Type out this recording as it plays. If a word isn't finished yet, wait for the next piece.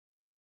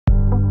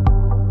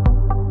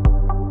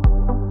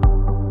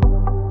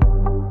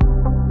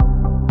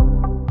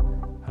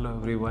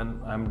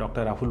I'm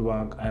Dr. Rahul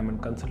Wagh. I'm a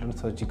consultant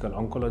surgical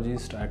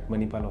oncologist at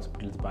Manipal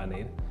Hospital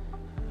Baner.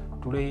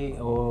 Today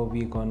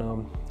we're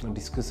gonna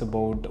discuss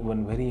about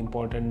one very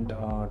important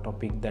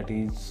topic, that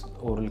is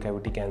oral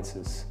cavity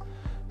cancers.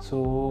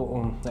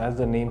 So as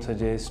the name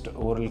suggests,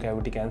 oral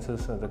cavity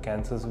cancers are the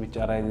cancers which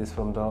arises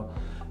from the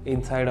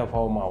inside of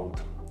our mouth.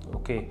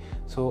 Okay,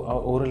 so our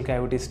oral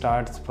cavity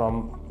starts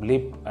from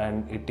lip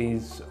and it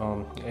is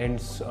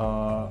ends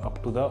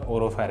up to the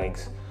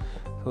oropharynx.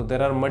 So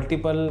there are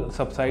multiple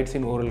subsites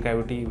in oral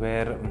cavity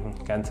where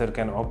cancer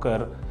can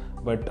occur,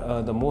 but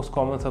the most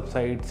common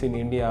subsites in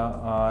India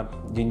are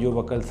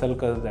gingivobuccal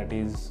sulcus, that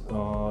is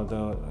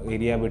the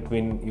area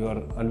between your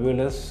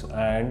alveolus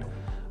and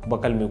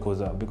buccal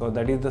mucosa, because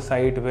that is the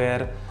site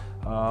where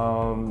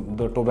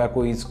the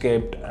tobacco is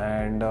kept,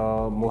 and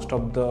most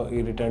of the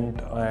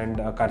irritant and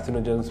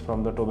carcinogens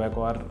from the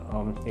tobacco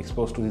are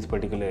exposed to this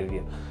particular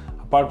area.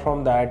 Apart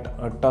from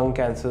that, tongue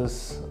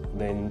cancers,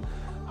 then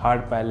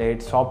hard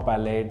palate, soft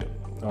palate,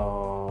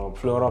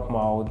 floor of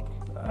mouth,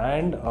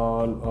 and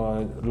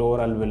lower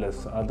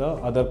alveolus are the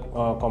other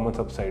common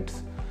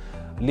subsites.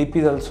 Lip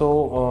is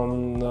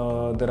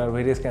also there are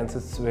various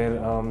cancers where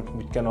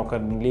which can occur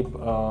in lip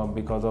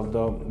because of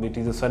it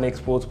is a sun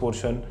exposed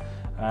portion,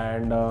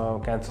 and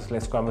cancers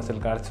like squamous cell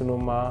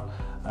carcinoma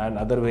and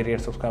other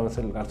variants of squamous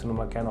cell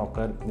carcinoma can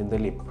occur in the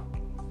lip.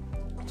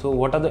 So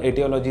what are the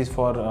etiologies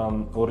for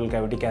oral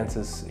cavity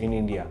cancers in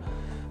India?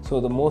 So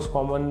the most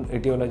common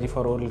etiology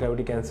for oral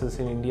cavity cancers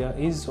in India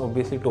is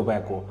obviously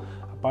tobacco.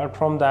 Apart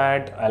from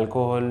that,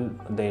 alcohol,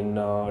 then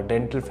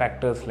dental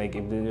factors, like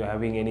if they are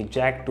having any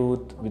jagged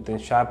tooth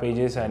with sharp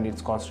edges and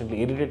it's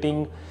constantly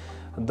irritating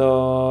the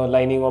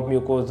lining of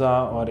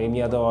mucosa or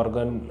any other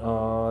organ,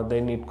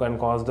 then it can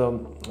cause the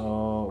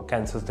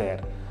cancers there.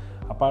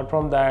 Apart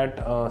from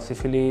that,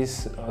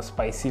 syphilis,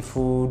 spicy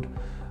food,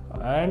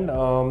 and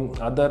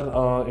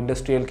other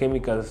industrial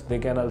chemicals, they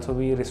can also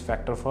be risk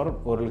factor for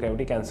oral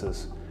cavity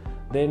cancers.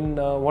 Then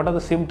what are the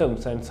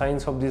symptoms and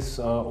signs of this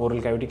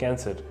oral cavity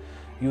cancer?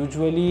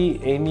 Usually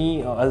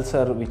any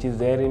ulcer which is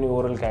there in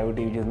oral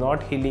cavity which is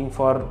not healing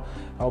for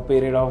a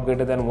period of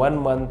greater than 1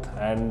 month,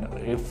 and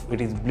if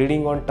it is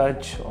bleeding on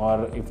touch,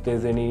 or if there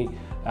is any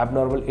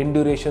abnormal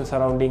induration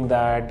surrounding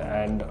that,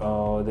 and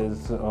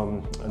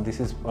this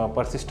is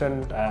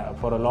persistent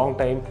for a long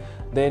time,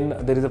 then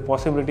there is a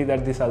possibility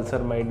that this ulcer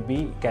might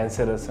be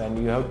cancerous,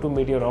 and you have to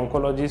meet your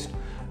oncologist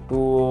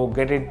to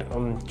get it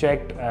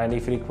checked, and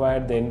if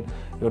required, then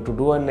you have to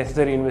do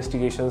unnecessary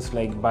investigations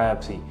like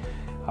biopsy.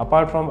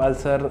 Apart from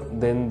ulcer,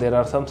 then there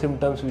are some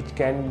symptoms which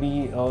can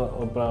be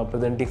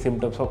presenting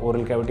symptoms of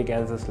oral cavity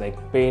cancers, like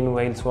pain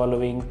while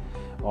swallowing,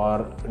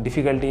 or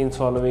difficulty in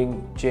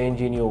swallowing,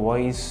 change in your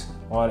voice,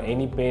 or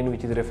any pain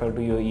which is referred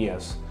to your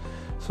ears.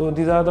 So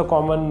these are the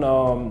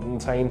common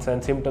signs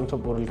and symptoms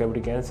of oral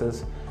cavity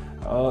cancers.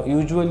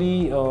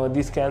 Usually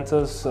these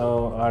cancers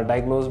are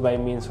diagnosed by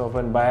means of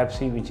a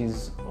biopsy, which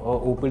is a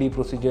OPD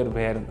procedure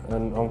where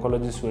an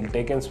oncologist will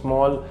take a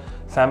small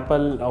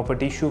sample of a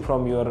tissue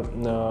from your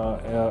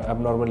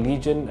abnormal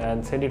lesion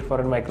and send it for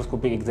a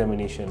microscopic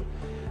examination.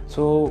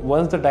 So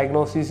once the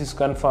diagnosis is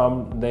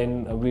confirmed,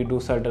 then we do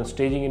certain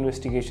staging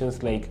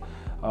investigations like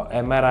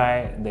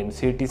MRI, then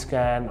CT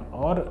scan,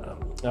 or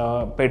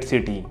PET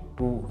CT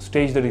to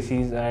stage the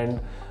disease, and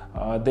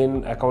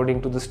then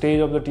according to the stage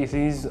of the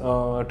disease,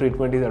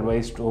 treatment is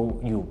advised to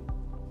you.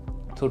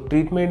 So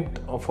treatment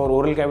for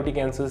oral cavity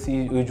cancers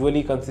is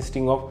usually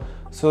consisting of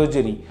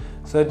surgery.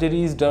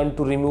 Surgery is done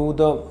to remove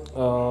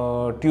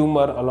the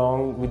tumor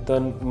along with the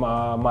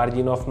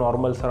margin of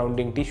normal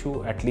surrounding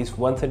tissue. At least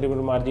 1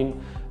 centimeter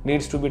margin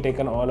needs to be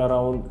taken all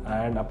around,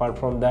 and apart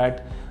from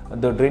that,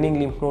 the draining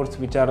lymph nodes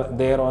which are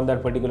there on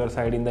that particular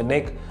side in the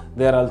neck,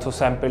 they are also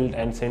sampled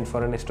and sent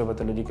for an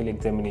histopathological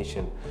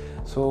examination.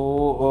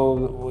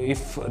 So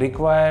if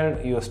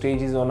required, your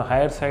stage is on a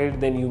higher side,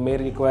 then you may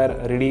require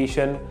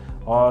radiation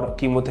or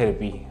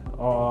chemotherapy,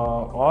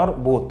 or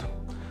both.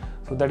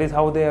 So that is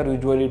how they are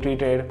usually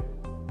treated.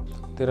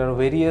 There are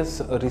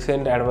various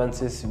recent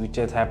advances which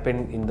has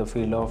happened in the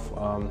field of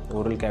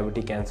oral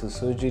cavity cancer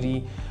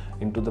surgery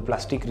into the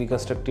plastic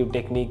reconstructive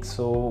techniques.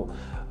 So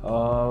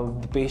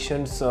the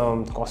patient's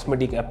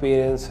cosmetic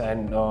appearance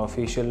and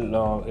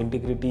facial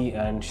integrity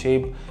and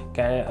shape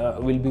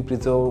will be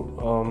preserved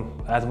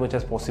as much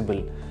as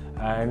possible,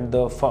 and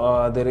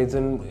there is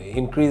an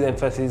increased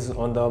emphasis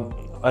on the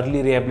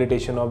early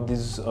rehabilitation of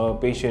these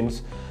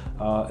patients.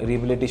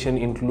 Rehabilitation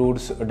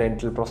includes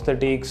dental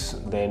prosthetics,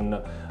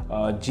 then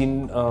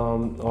gene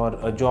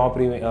or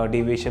jaw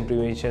deviation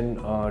prevention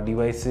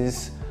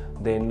devices.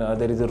 Then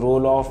there is a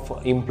role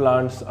of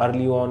implants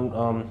early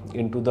on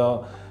into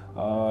the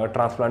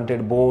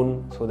transplanted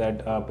bone, so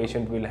that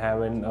patient will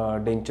have an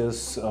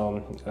dentures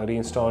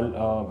reinstalled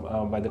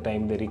by the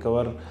time they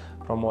recover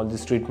from all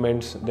these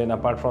treatments. Then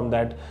apart from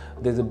that,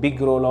 there's a big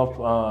role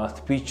of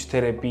speech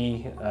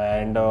therapy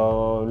and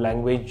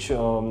language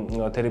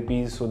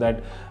therapies, so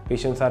that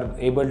patients are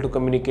able to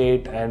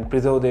communicate and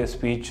preserve their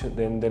speech.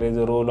 Then there is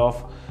a role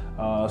of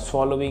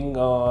swallowing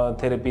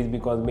therapies,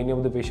 because many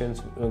of the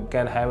patients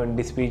can have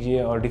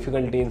dysphagia or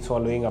difficulty in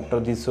swallowing after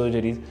these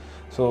surgeries.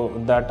 So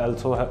that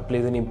also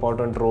plays an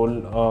important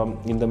role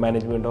in the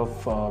management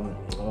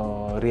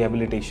of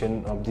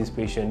rehabilitation of these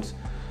patients.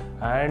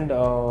 And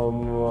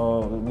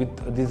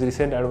with these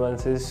recent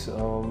advances,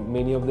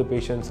 many of the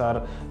patients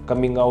are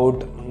coming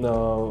out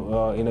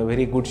in a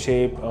very good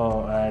shape,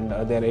 and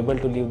they are able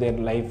to live their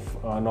life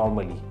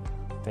normally.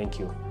 Thank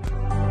you.